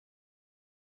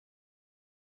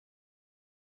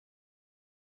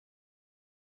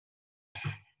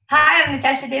Hi, I'm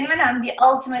Natasa Denman. I'm the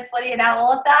ultimate 48-hour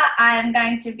author. I am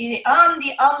going to be on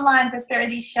the online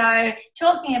prosperity show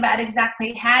talking about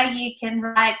exactly how you can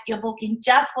write your book in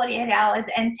just 48 hours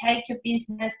and take your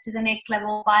business to the next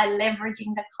level by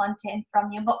leveraging the content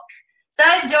from your book. So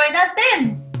join us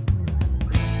then.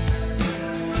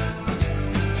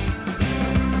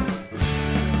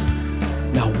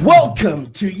 Now, welcome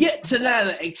to yet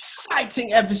another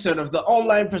exciting episode of the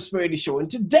Online Prosperity Show. And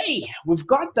today, we've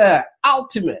got the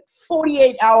ultimate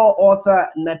 48-hour author,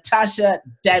 Natasa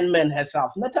Denman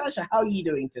herself. Natasha, how are you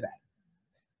doing today?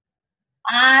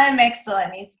 I'm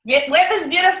excellent. Weather's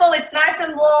beautiful, it's nice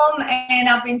and warm, and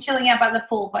I've been chilling out by the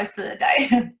pool most of the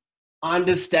day.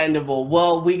 Understandable.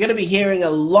 Well, we're going to be hearing a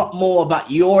lot more about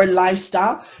your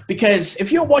lifestyle, because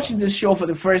if you're watching this show for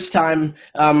the first time,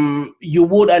 you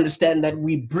would understand that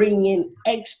we bring in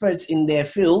experts in their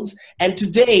fields. And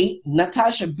today,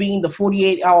 Natasha, being the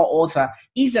 48-hour author,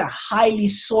 is a highly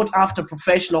sought after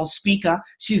professional speaker.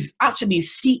 She's actually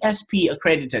CSP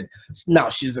accredited. Now,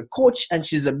 she's a coach and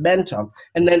she's a mentor.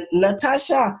 And then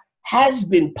Natasha has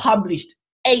been published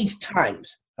 8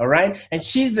 times. All right. And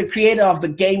she's the creator of the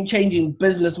game-changing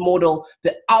business model,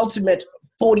 the ultimate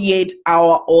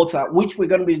 48-hour author, which we're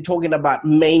going to be talking about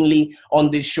mainly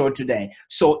on this show today.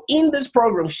 So in this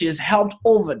program, she has helped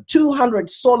over 200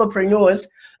 solopreneurs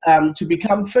to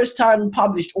become first-time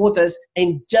published authors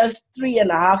in just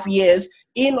 3.5 years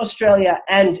in Australia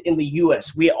and in the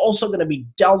US. We are also going to be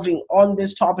delving on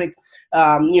this topic,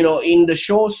 in the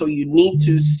show. So you need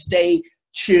to stay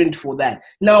tuned for that.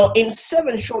 Now, in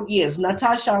 7 short years,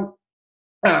 Natasha,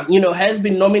 has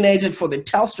been nominated for the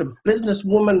Telstra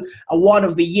Businesswoman Award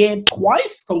of the Year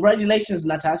twice. Congratulations,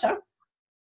 Natasha.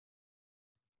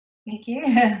 Thank you.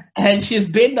 And she's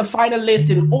been the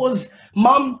finalist in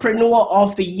AusMumpreneur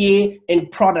of the Year in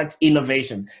Product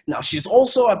Innovation. Now, she's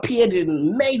also appeared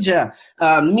in major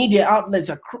media outlets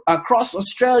across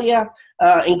Australia,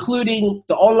 including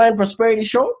the Online Prosperity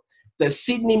Show, the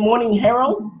Sydney Morning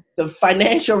Herald, the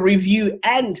Financial Review,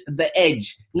 and The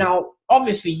Edge. Now,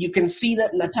 obviously, you can see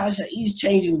that Natasha is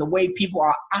changing the way people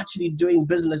are actually doing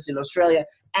business in Australia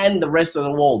and the rest of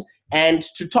the world. And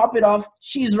to top it off,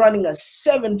 she's running a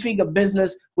 7-figure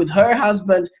business with her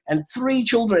husband and 3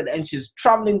 children, and she's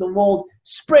traveling the world,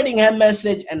 spreading her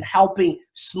message and helping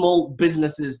small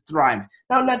businesses thrive.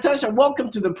 Now, Natasha, welcome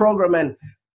to the program, and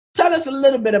tell us a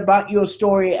little bit about your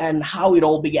story and how it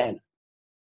all began.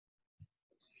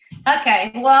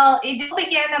 Okay, well, it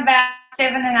began about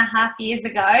 7.5 years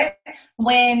ago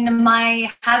when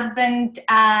my husband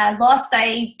lost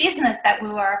a business that we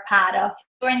were a part of.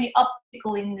 We were in the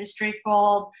optical industry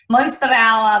for most of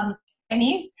our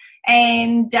 20s,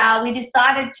 and we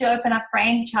decided to open a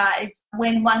franchise.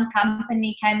 When one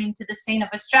company came into the scene of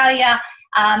Australia,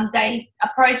 they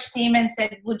approached him and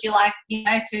said, would you like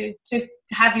to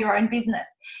have your own business?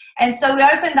 And so we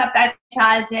opened up that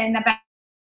franchise, and about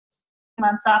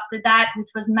months after that, which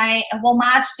was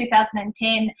March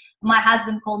 2010, my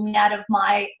husband called me out of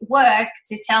my work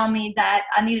to tell me that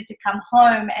I needed to come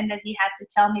home and that he had to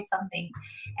tell me something.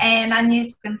 And I knew it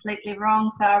was completely wrong.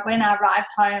 So when I arrived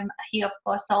home, he of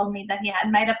course told me that he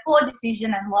had made a poor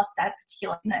decision and lost that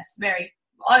particular business very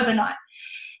overnight.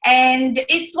 And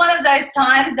it's one of those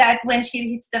times that when shit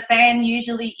hits the fan,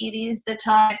 usually it is the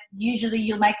time, usually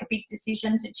you'll make a big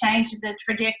decision to change the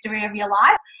trajectory of your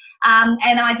life.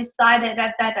 And I decided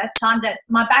at that time that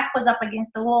my back was up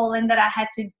against the wall and that I had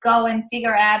to go and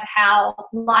figure out how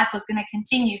life was going to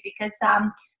continue, because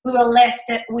we were left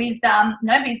with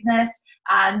no business,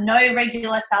 no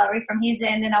regular salary from his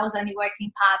end, and I was only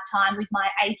working part-time with my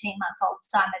 18-month-old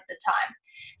son at the time.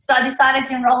 So I decided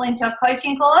to enroll into a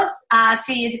coaching course,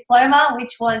 2-year diploma,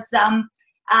 which was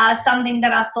something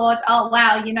that I thought, oh,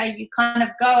 wow, you kind of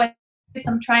go and do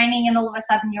some training and all of a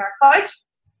sudden you're a coach.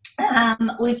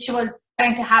 Which was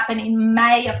going to happen in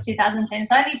May of 2010,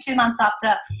 so only 2 months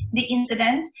after the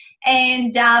incident.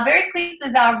 And very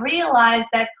quickly I realized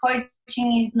that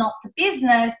coaching is not the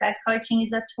business, that coaching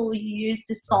is a tool you use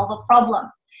to solve a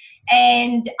problem.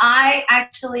 And I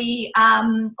actually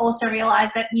also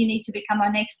realized that you need to become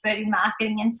an expert in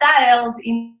marketing and sales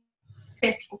in a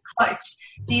successful coach.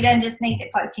 So you don't just need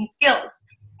the coaching skills.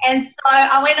 And so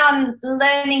I went on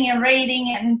learning and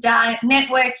reading and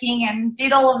networking and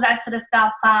did all of that sort of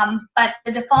stuff. But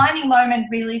the defining moment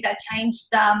really that changed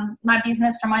my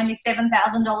business from only $7,000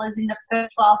 in the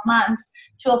first 12 months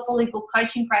to a fully booked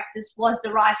coaching practice was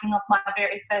the writing of my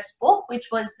very first book, which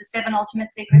was The 7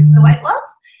 Ultimate Secrets to Weight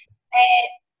Loss.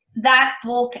 that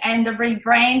book and the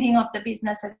rebranding of the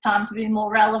business at the time to be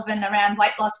more relevant around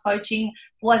weight loss coaching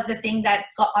was the thing that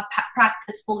got my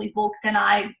practice fully booked. And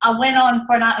I went on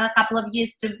for another couple of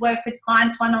years to work with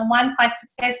clients one-on-one quite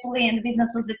successfully, and the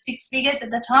business was at 6 figures at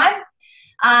the time.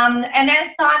 And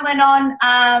as time went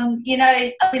on, you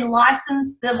know, we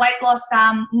licensed the weight loss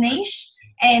niche,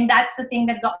 and that's the thing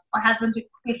that got my husband to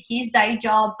quit his day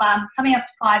job coming up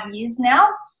to 5 years now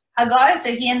ago.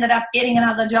 So he ended up getting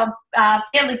another job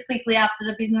fairly quickly after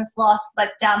the business lost,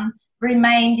 but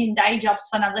remained in day jobs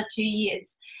for another 2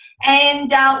 years.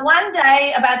 And one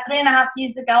day, about 3.5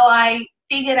 years ago, I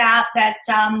figured out that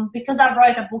because I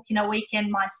wrote a book in a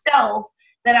weekend myself,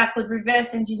 that I could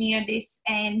reverse engineer this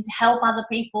and help other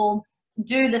people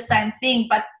do the same thing,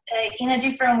 but in a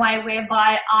different way,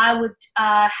 whereby I would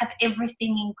have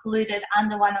everything included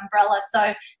under one umbrella,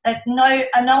 so that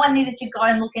no one needed to go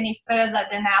and look any further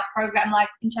than our program, like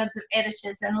in terms of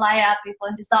editors and layout people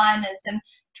and designers and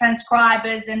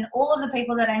transcribers and all of the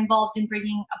people that are involved in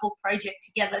bringing a book project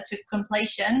together to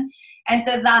completion. And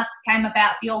so thus came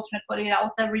about the Ultimate 48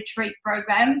 Author Retreat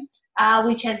program,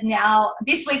 which has now,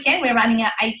 this weekend, we're running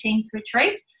our 18th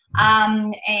retreat.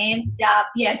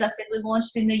 Yeah, as I said, we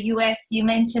launched in the US. You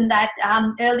mentioned that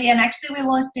earlier, and actually we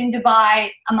launched in Dubai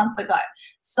a month ago.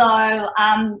 So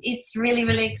it's really,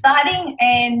 really exciting.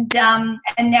 And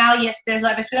now, yes, there's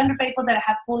over 200 people that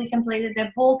have fully completed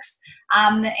their books,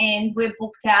 and we're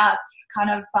booked out kind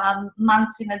of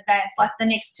months in advance. Like the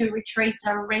next 2 retreats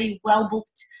are already well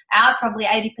booked out, probably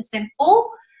 80%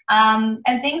 full.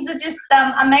 And things are just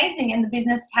amazing. And the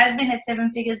business has been at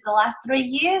 7 figures the last 3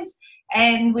 years.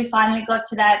 And we finally got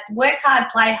to that work hard,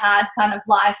 play hard kind of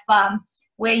life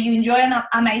where you enjoy an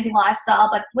amazing lifestyle,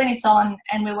 but when it's on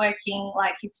and we're working,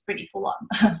 like, it's pretty full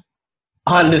on.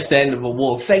 Understandable.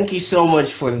 Well, thank you so much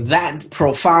for that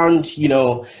profound,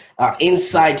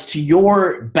 insight to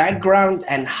your background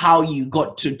and how you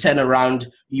got to turn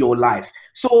around your life.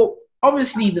 So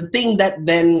obviously the thing that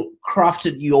then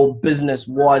crafted your business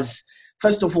was,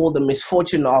 first of all, the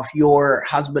misfortune of your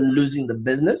husband losing the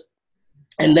business.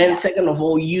 And then second of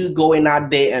all, you going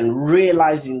out there and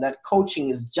realizing that coaching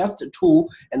is just a tool,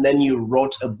 and then you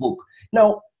wrote a book.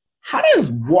 Now, how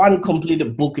does one complete a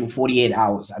book in 48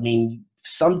 hours? I mean,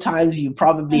 sometimes you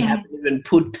probably haven't even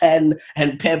put pen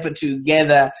and paper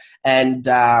together, and,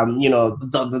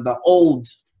 the old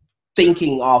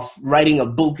thinking of writing a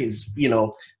book is,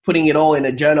 putting it all in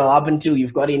a journal up until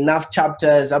you've got enough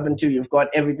chapters, up until you've got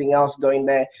everything else going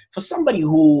there. For somebody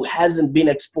who hasn't been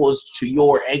exposed to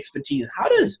your expertise, how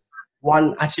does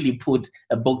one actually put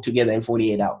a book together in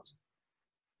 48 hours?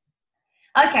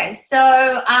 Okay,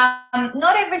 so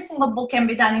not every single book can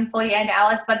be done in 48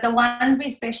 hours, but the ones we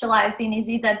specialize in is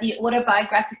either the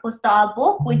autobiographical style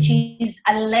book, which is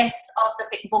a less of the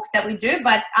big books that we do,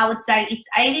 but I would say it's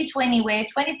 80-20, where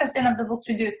 20% of the books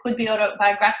we do could be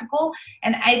autobiographical,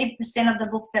 and 80% of the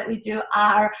books that we do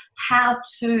are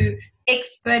how-to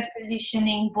expert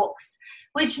positioning books,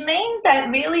 which means that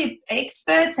really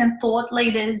experts and thought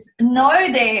leaders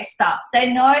know their stuff. They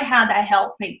know how they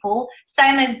help people,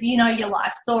 same as, your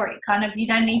life story. Kind of, you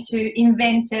don't need to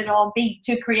invent it or be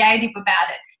too creative about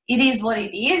it. It is what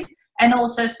it is, and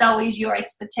also so is your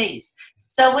expertise.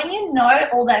 So when you know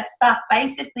all that stuff,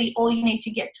 basically all you need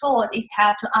to get taught is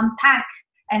how to unpack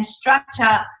and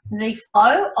structure the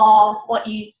flow of what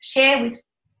you share with,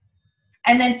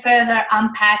 and then further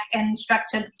unpack and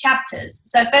structure the chapters.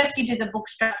 So first you do the book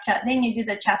structure, then you do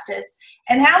the chapters.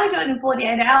 And how we do it in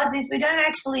 48 hours is we don't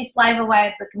actually slave away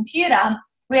at the computer.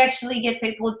 We actually get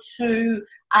people to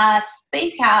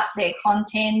speak out their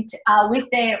content with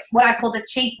their, what I call the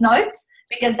cheat notes,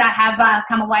 because they have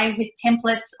come away with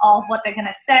templates of what they're going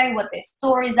to say, what their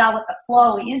stories are, what the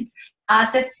flow is.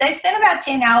 So they spend about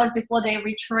 10 hours before their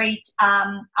retreat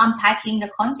unpacking the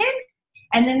content.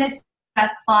 And then there's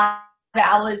about 5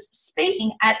 hours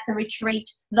speaking at the retreat,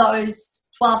 those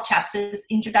 12 chapters,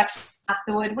 introduction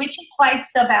afterward, which equates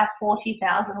to about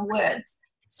 40,000 words.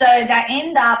 So they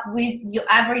end up with your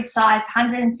average size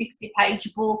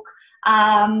 160-page book,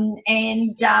 and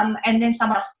then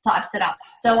someone else types it up.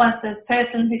 So once the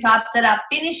person who types it up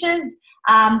finishes,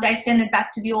 they send it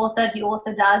back to the author. The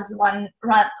author does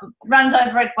runs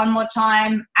over it one more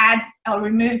time, adds or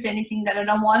removes anything that I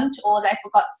don't want or they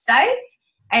forgot to say,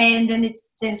 and then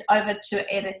it's sent over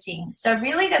to editing. So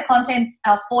really the content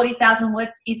of 40,000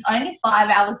 words is only 5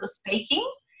 hours of speaking,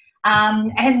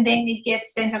 and then it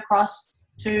gets sent across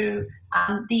to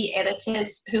the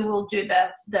editors, who will do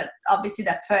the obviously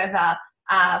the further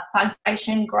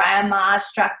punctuation, grammar,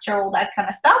 structure, all that kind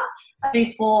of stuff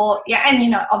before,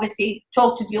 and obviously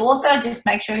talk to the author, just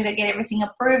make sure they get everything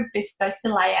approved before it goes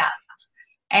to layout.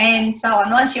 and so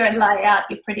on. Once you're at layout,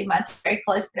 you're pretty much very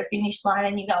close to the finish line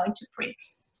and you go into print.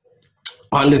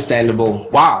 Understandable.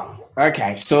 Wow.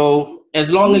 Okay. So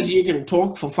as long as you can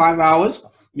talk for 5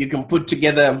 hours, you can put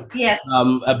together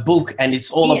a book, and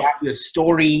it's all about your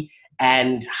story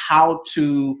and how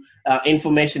to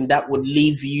information that would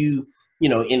leave you, you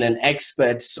know, in an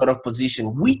expert sort of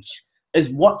position, which is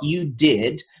what you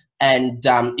did. And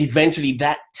eventually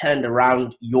that turned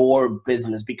around your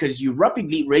business because you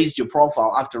rapidly raised your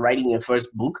profile after writing your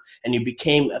first book, and you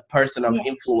became a person of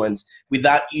influence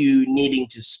without you needing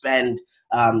to spend,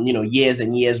 you know, years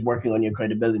and years working on your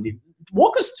credibility.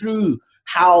 Walk us through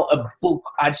how a book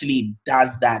actually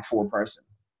does that for a person.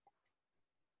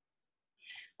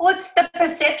 Well, it's the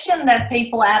perception that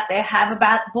people out there have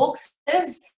about books.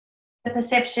 The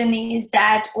perception is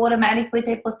that automatically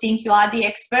people think you are the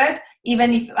expert.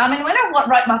 Even if, I mean, when I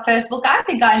wrote my first book, I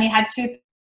think I only had 2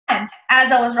 clients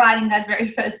as I was writing that very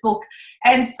first book.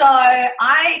 And so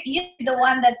you're the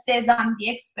one that says I'm the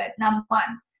expert, number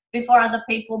one, before other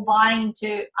people buy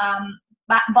into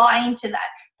that.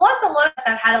 Plus, a lot of us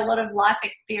have had a lot of life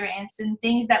experience and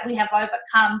things that we have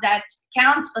overcome that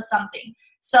counts for something.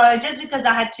 So just because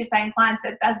I had 2 paying clients,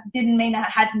 that didn't mean I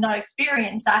had no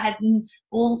experience. I had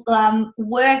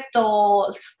worked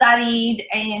or studied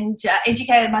and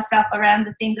educated myself around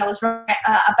the things I was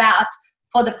about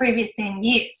for the previous 10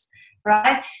 years.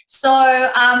 Right?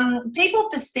 So people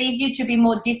perceive you to be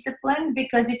more disciplined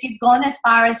because if you've gone as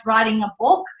far as writing a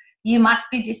book, you must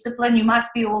be disciplined, you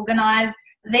must be organized,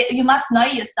 you must know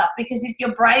your stuff, because if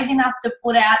you're brave enough to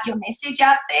put out your message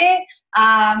out there,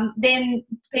 then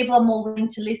people are more willing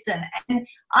to listen. And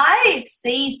I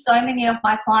see so many of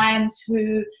my clients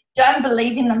who don't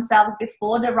believe in themselves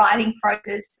before the writing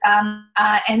process,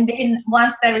 and then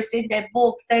once they receive their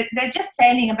books, they're just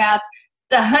standing about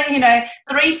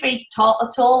 3 feet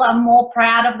tall, are more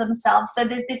proud of themselves. So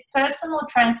there's this personal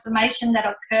transformation that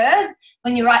occurs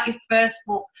when you write your first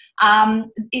book.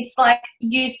 It's like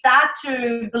you start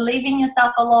to believe in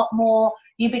yourself a lot more.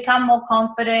 You become more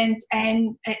confident,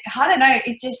 and I don't know.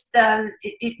 It just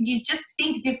you just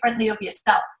think differently of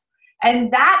yourself,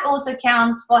 and that also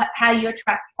counts for how you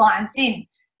attract clients in.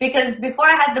 Because before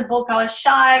I had the book, I was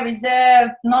shy,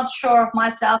 reserved, not sure of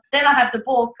myself. Then I have the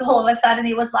book, all of a sudden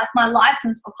it was like my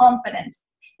license for confidence.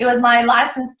 It was my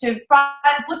license to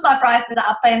put my prices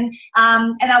up, and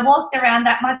I walked around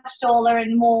that much taller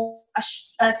and more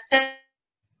self.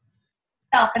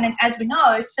 And as we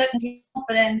know, certainty,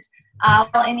 confidence,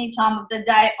 any time of the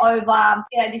day over,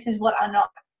 this is what I know.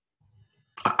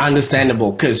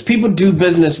 Understandable, because people do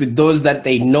business with those that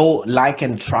they know, like,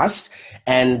 and trust.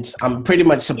 And I'm pretty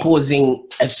much supposing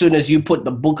as soon as you put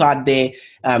the book out there,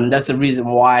 that's the reason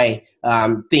why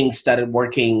things started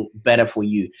working better for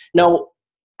you. Now,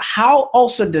 how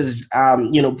also does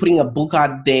putting a book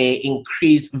out there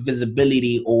increase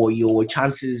visibility or your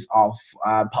chances of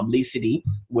publicity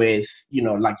with,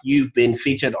 like you've been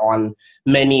featured on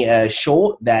many a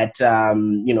show that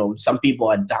some people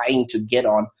are dying to get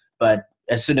on, but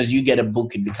as soon as you get a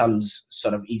book, it becomes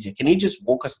sort of easier. Can you just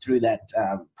walk us through that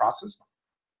process?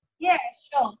 Yeah,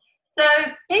 sure. So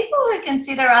people who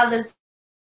consider others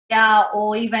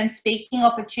or even speaking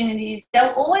opportunities,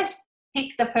 they'll always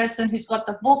pick the person who's got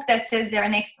the book that says they're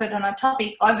an expert on a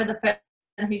topic over the person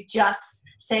who just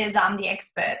says I'm the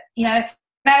expert. No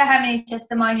matter how many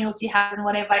testimonials you have and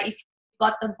whatever, if you've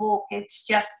got the book, it's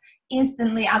just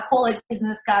instantly, I call it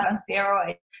business card on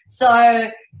steroids. So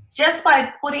just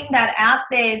by putting that out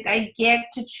there, they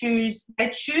choose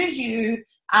you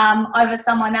over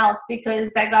someone else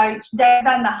because they've done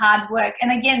the hard work.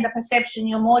 And again, the perception,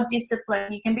 you're more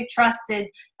disciplined, you can be trusted,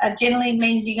 generally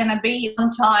means you're going to be on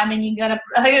time and you're going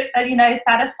to,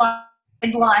 satisfy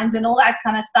deadlines and all that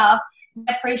kind of stuff.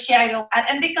 I appreciate all that.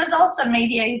 And because also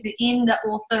media is in the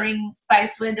authoring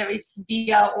space, whether it's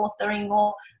video authoring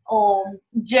or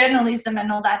journalism and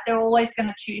all that, they're always going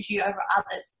to choose you over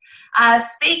others.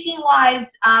 Speaking wise,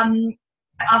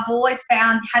 I've always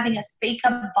found having a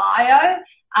speaker bio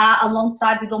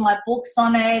alongside with all my books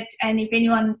on it, and if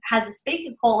anyone has a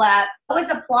speaker call out, always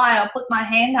apply. I'll put my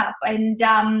hand up, and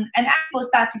people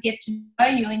start to get to know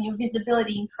you, and your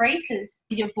visibility increases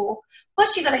with your book. Of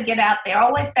course, you got to get out there. I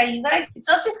always say it's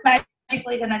not just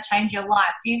magically going to change your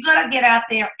life. You've got to get out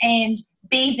there and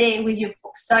be there with your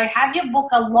book. So have your book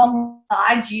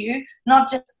alongside you,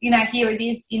 not just, here it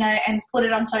is, and put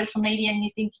it on social media and you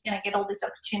think you're going to get all these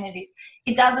opportunities.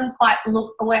 It doesn't quite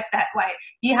work that way.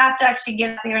 You have to actually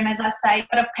get out there, and as I say, you've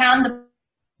got to pound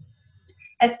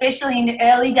especially in the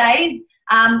early days,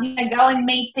 Go and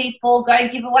meet people, go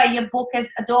give away your book as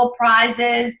door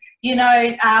prizes,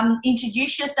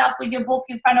 introduce yourself with your book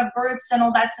in front of groups and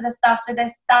all that sort of stuff. So they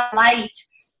start late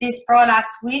this product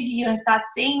with you and start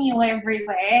seeing you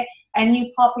everywhere and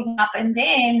you popping up. And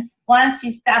then once you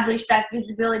establish that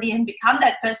visibility and become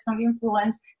that person of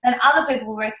influence, then other people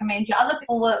will recommend you. Other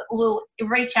people will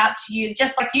reach out to you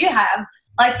just like you have.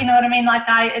 Like, you know what I mean? Like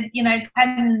I,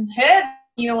 hadn't heard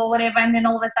you or whatever, and then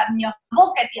all of a sudden you're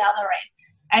book at the other end.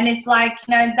 And it's like,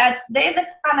 they're the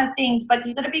kind of things, but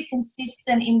you've got to be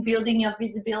consistent in building your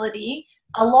visibility.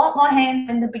 A lot more hand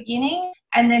in the beginning,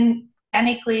 and then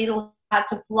organically it'll start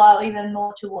to flow even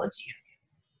more towards you.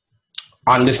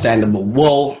 Understandable.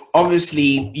 Well,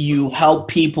 obviously you help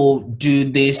people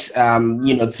do this,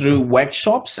 through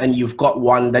workshops, and you've got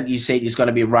one that you said is going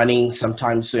to be running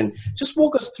sometime soon. Just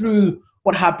walk us through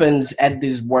what happens at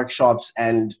these workshops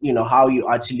and, how you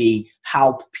actually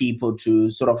help people to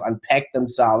sort of unpack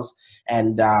themselves.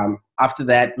 And after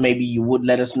that, maybe you would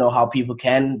let us know how people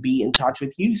can be in touch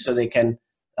with you so they can,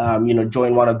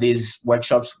 join one of these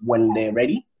workshops when they're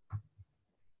ready.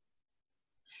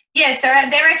 Yeah, so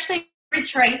they're actually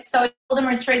retreats. So we call them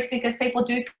retreats because people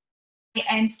do come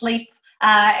and sleep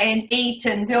and eat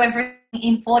and do everything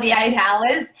in 48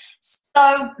 hours.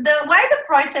 So the way the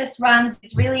process runs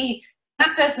is really,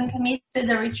 when a person commits to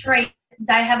the retreat,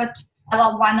 they have a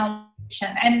 2-hour one-on-one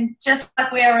session. And just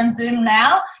like we are on Zoom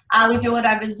now, we do it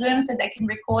over Zoom so they can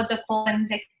record the call and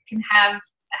they can have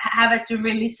it to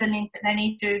re-listen if they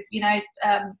need to,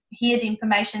 hear the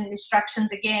information and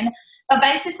instructions again. But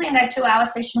basically in that 2-hour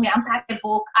session, we unpack the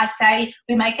book. I say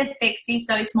we make it sexy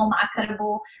so it's more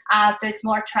marketable, so it's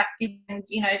more attractive, and,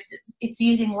 it's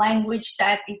using language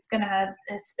that it's going to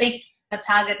speak to the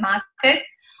target market.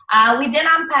 We then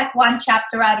unpack one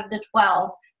chapter out of the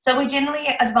 12. So we generally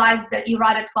advise that you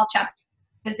write a 12 chapter,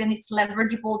 because then it's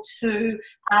leverageable to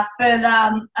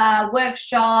further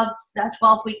workshops, a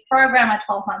 12-week program, a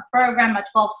 12-month program, a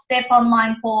 12-step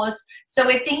online course. So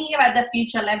we're thinking about the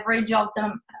future leverage of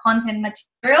the content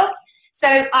material.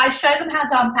 So I show them how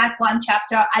to unpack one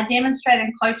chapter. I demonstrate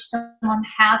and coach them on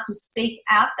how to speak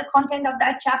out the content of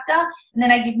that chapter. And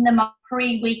then I give them a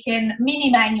pre-weekend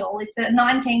mini manual. It's a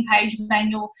 19-page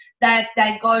manual that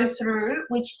they go through,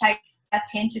 which takes about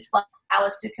 10 to 12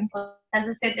 hours to complete. As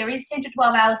I said, there is 10 to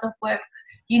 12 hours of work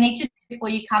you need to do before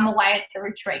you come away at the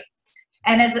retreat.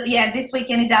 And this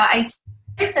weekend is our 18th.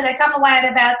 So they come away at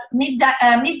about midday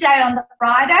on the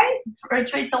Friday.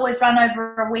 Retreats always run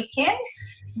over a weekend.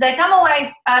 So they come away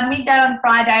midday on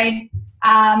Friday,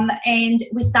 and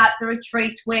we start the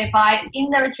retreat, whereby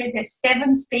in the retreat there's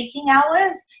 7 speaking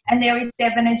hours and there is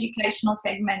 7 educational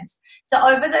segments. So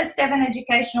over those 7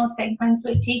 educational segments,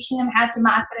 we're teaching them how to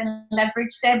market and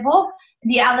leverage their book.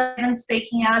 The other 7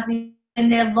 speaking hours is when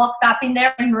they're locked up in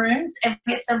their own rooms. Everyone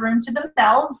gets a room to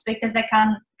themselves because they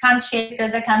can't share,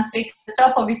 because they can't speak at the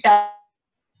top of each other.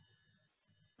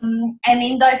 And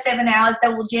in those 7 hours, they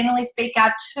will generally speak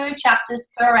out 2 chapters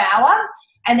per hour.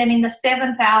 And then in the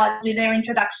 7th hour, do their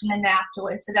introduction and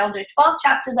afterwards. So they'll do 12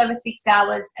 chapters over 6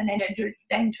 hours, and then they'll do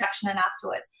their introduction and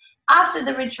afterward. After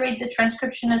the retreat, the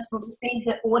transcriptionist will receive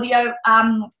the audio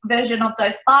version of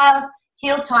those files.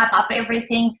 He'll type up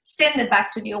everything, send it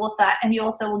back to the author, and the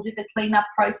author will do the cleanup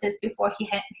process before he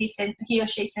or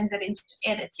she sends it into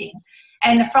editing.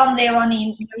 And from there on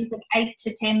in, there is an 8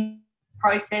 to 10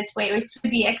 process where it's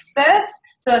with the experts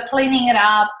who are cleaning it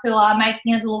up, who are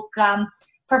making it look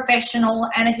professional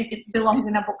and as if it belongs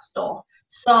in a bookstore.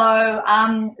 So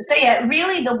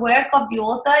really the work of the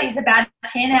author is about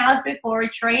 10 hours before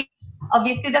retreat,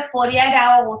 obviously the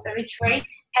 48-hour author retreat,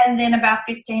 and then about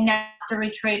 15 after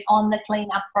retreat on the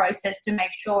cleanup process to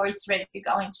make sure it's ready to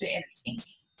go into editing.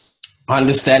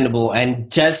 Understandable.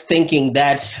 And just thinking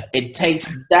that it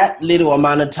takes that little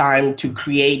amount of time to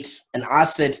create an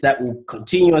asset that will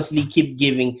continuously keep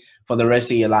giving for the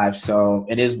rest of your life. So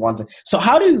it is one thing. So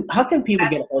how can people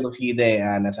get a hold of you there,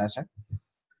 Natasa?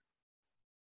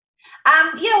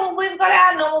 We've got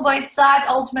our normal website,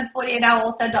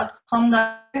 ultimate48hourauthor.com.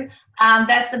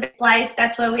 That's the best place.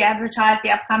 That's where we advertise the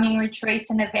upcoming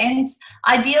retreats and events.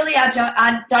 Ideally,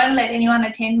 I don't let anyone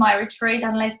attend my retreat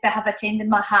unless they have attended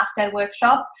my half-day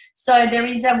workshop. So there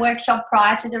is a workshop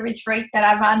prior to the retreat that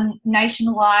I run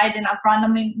nationwide, and I've run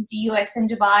them in the US and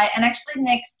Dubai. And actually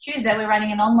next Tuesday, we're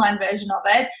running an online version of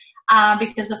it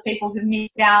because of people who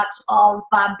missed out of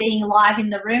being live in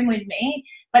the room with me.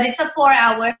 But it's a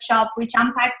 4-hour workshop which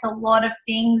unpacks a lot of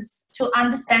things to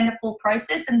understand the full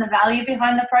process and the value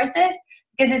behind the process,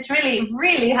 because it's really,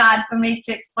 really hard for me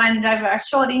to explain it over a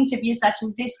short interview such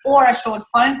as this or a short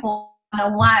phone call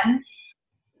 1-on-1.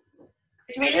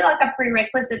 it's really like a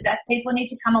prerequisite that people need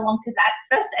to come along to that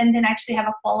first and then actually have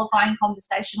a qualifying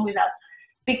conversation with us,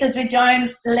 because we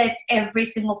don't let every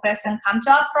single person come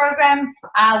to our program.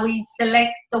 We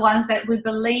select the ones that we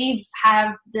believe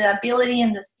have the ability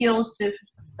and the skills to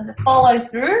follow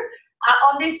through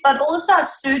on this, but also are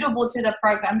suitable to the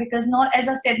program, because not, as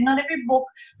I said, not every book,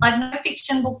 like no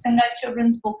fiction books and no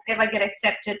children's books ever get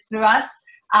accepted through us.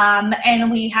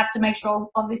 And we have to make sure,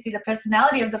 obviously, the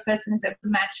personality of the person is a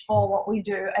good match for what we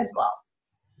do as well.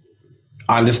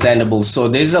 Understandable. So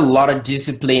there's a lot of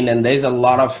discipline and there's a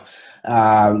lot of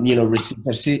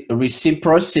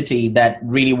reciprocity that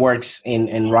really works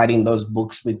in writing those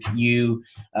books with you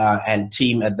and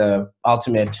team at the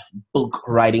Ultimate Book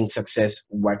Writing Success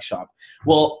Workshop.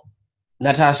 Well,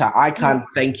 Natasa, I can't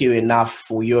thank you enough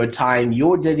for your time,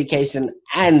 your dedication,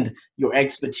 and your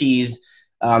expertise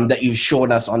that you've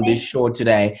shown us on this show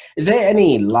today. Is there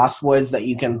any last words that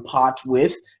you can part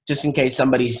with, just in case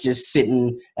somebody's just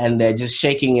sitting and they're just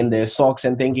shaking in their socks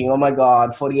and thinking, oh my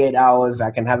God, 48 hours, I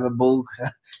can have a book,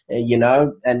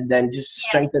 and then just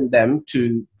strengthen them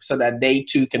so that they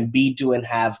too can do and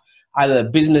have either a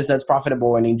business that's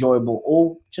profitable and enjoyable,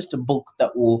 or just a book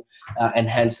that will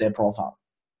enhance their profile?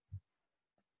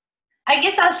 I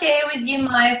guess I'll share with you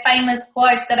my famous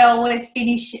quote that I always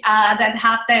finish that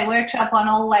half-day workshop on,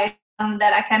 always,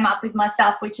 that I came up with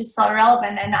myself, which is so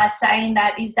relevant. And I say in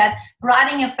that is that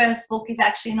writing your first book is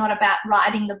actually not about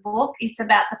writing the book. It's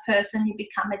about the person you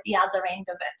become at the other end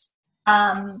of it.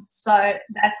 So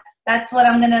that's what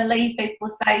I'm going to leave people.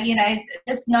 So,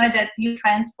 just know that you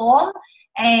transform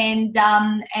and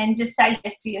just say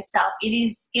yes to yourself. It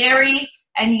is scary,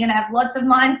 and you're going to have lots of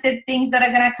mindset things that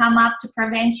are going to come up to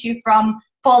prevent you from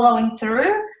following through.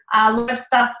 A lot of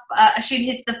stuff, shit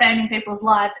hits the fan in people's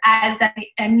lives as they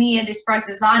near this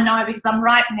process. I know, because I'm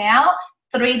right now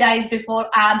 3 days before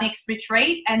our next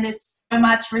retreat, and there's so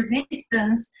much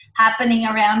resistance happening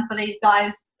around for these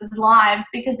guys' lives,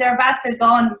 because they're about to go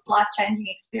on this life-changing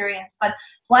experience. But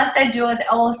once they do it, they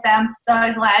all say, I'm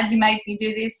so glad you made me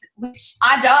do this, which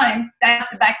I don't. They have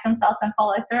to back themselves and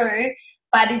follow through.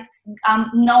 But it's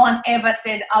no one ever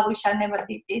said, I wish I never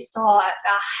did this, or I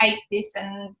hate this,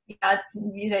 and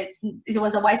it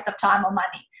was a waste of time or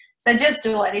money. So just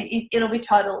do it. It'll be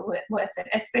totally worth it,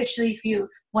 especially if you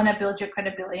want to build your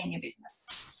credibility in your business.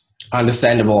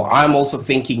 Understandable. I'm also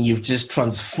thinking you've just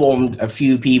transformed a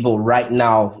few people right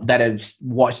now that have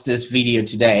watched this video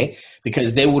today,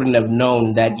 because they wouldn't have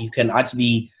known that you can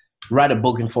actually write a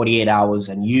book in 48 hours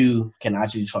and you can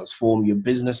actually transform your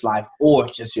business life or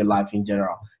just your life in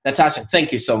general. Natasa,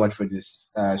 thank you so much for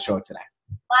this show today.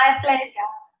 My pleasure.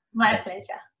 My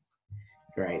pleasure.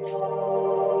 Great.